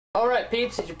Alright,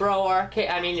 peeps, it's your bro arcade.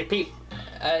 I mean, your peep.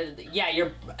 Yeah,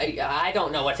 your. I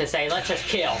don't know what to say. Let's just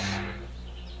kill.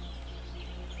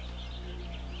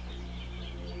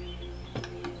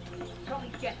 Come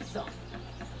and get some.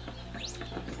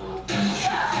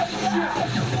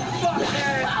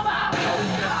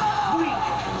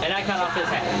 And I cut off his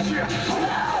head.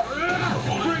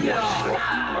 Bring it on!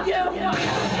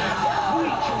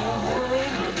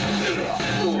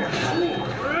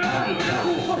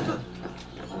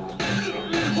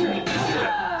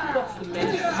 What's the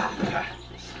matter?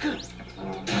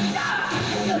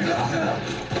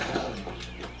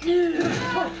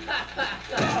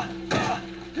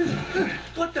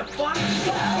 What the fuck?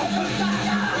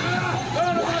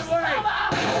 Out of my way!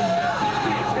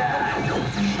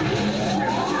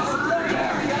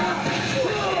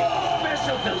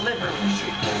 Special delivery.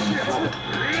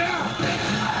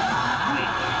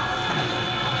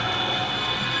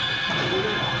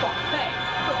 Fuck, hey,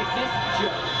 look at this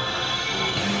joke.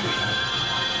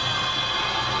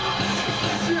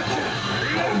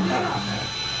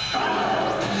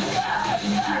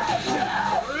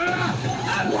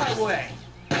 Out of my way!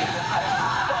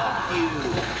 Fuck you!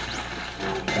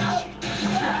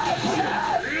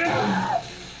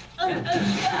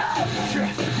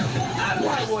 Out of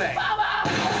my way!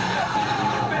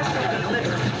 Special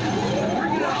delivery!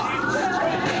 Bring it on!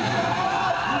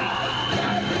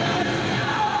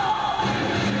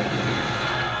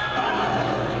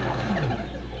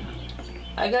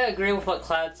 I gotta agree with what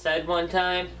Cloud said one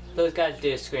time. Those guys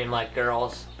do scream like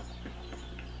girls.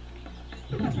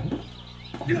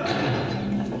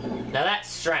 Now that's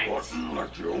strength. What's a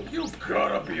joke? You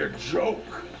gotta be a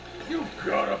joke. You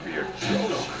gotta be a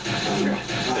joke. Fuck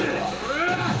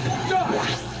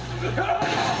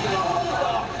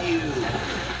you!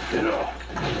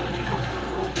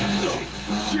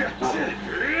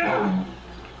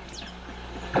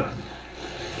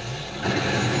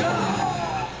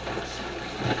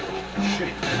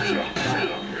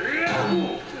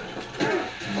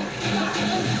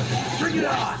 Bring it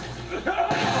on!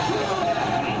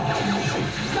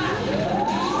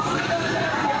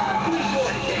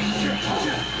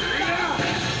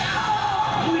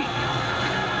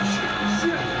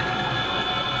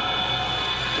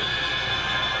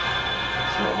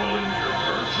 Trouble in your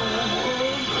virtual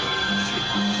world?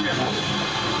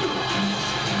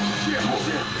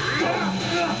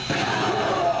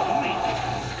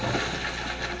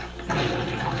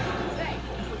 Hey,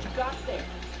 what you got there?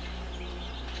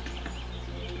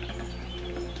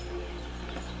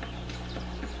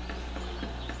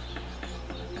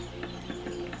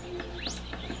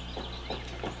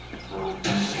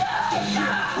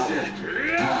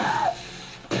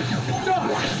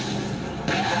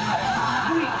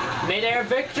 Mid-air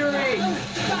victory!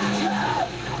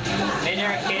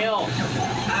 Mid-air kill!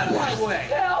 Out of my way!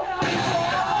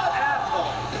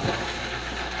 Asshole!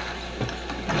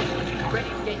 Ready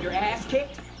to get your ass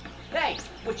kicked? Hey,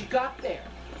 what you got there?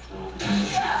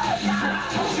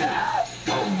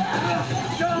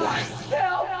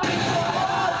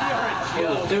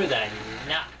 Kill through the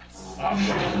nuts. I'm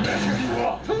gonna mess you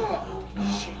up.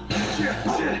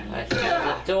 I see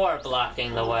the door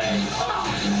blocking the way.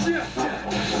 You're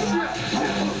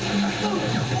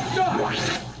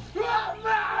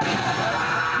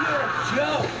a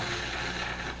joke!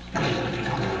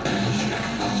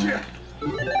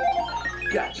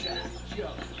 Gotcha.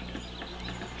 Joke.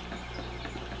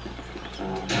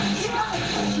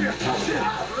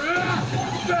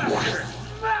 Bastard!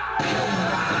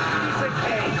 Piece of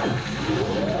cake!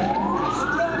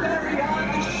 Strawberry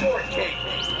honey shortcake!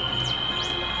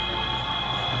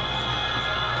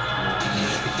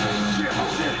 You're a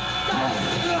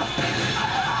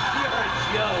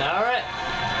joke! Alright.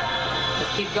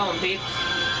 Let's keep going, peeps.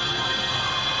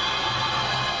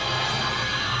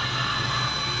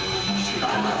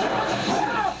 Out of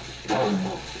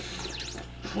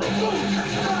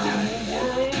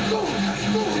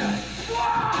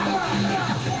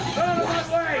my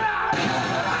way!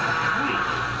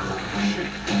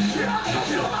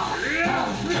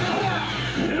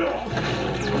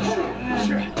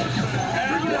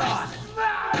 Bring it on!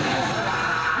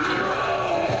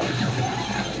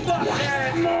 Fuck that!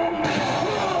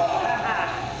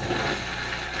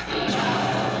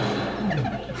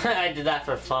 I did that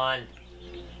for fun.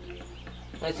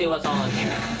 Let's see what's on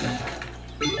here.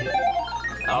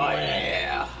 Oh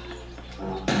yeah.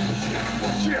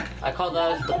 I call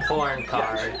those the porn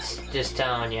cards. Just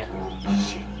telling you.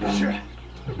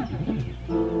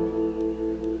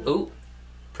 Ooh.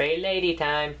 Pretty lady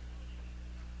time.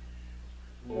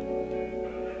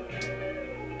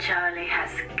 Charlie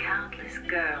has countless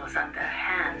girls on their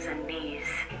hands and knees.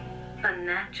 A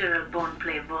natural-born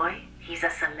playboy. He's a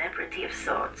celebrity of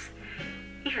sorts.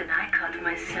 Even I caught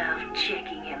myself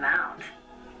checking him out.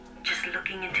 Just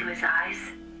looking into his eyes,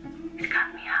 it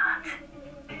got me hot.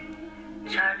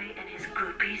 Charlie and his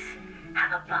groupies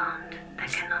have a bond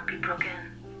that cannot be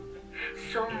broken.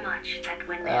 So much that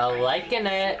when they're liking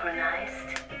it.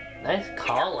 synchronized, Nice it's a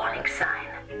call warning art. sign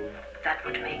that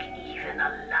would make even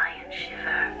a lion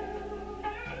shiver.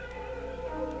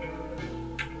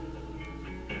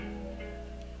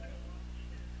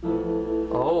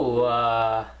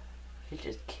 Oh, he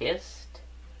just kissed?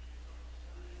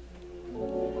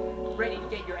 Ready to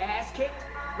get your ass kicked?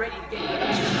 Ready to get your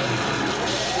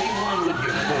Anyone with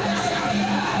your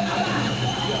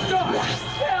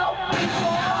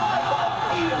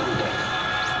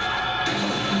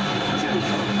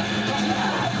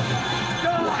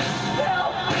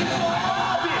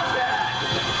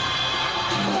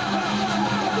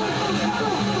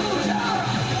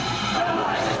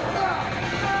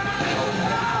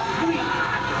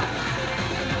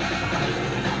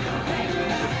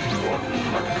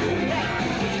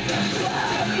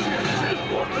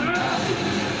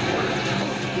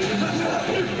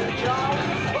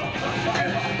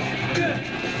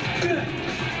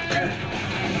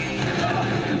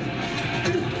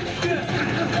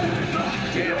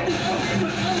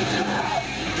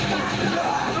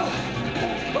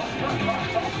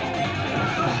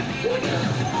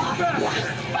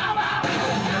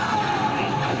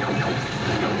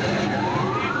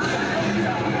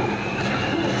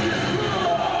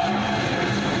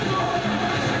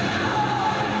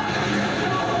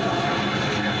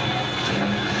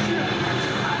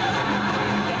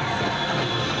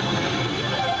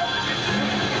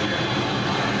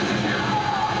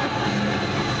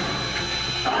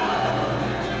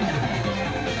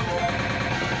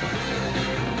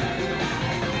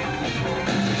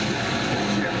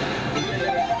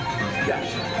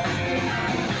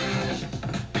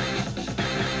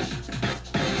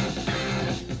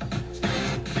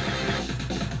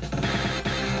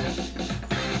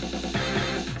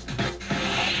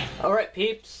Alright,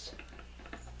 peeps.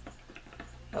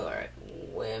 Alright,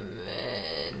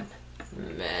 women,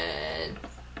 men.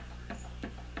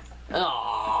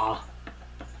 Aww.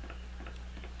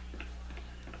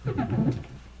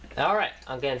 Alright,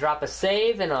 I'm gonna drop a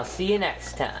save and I'll see you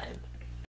next time.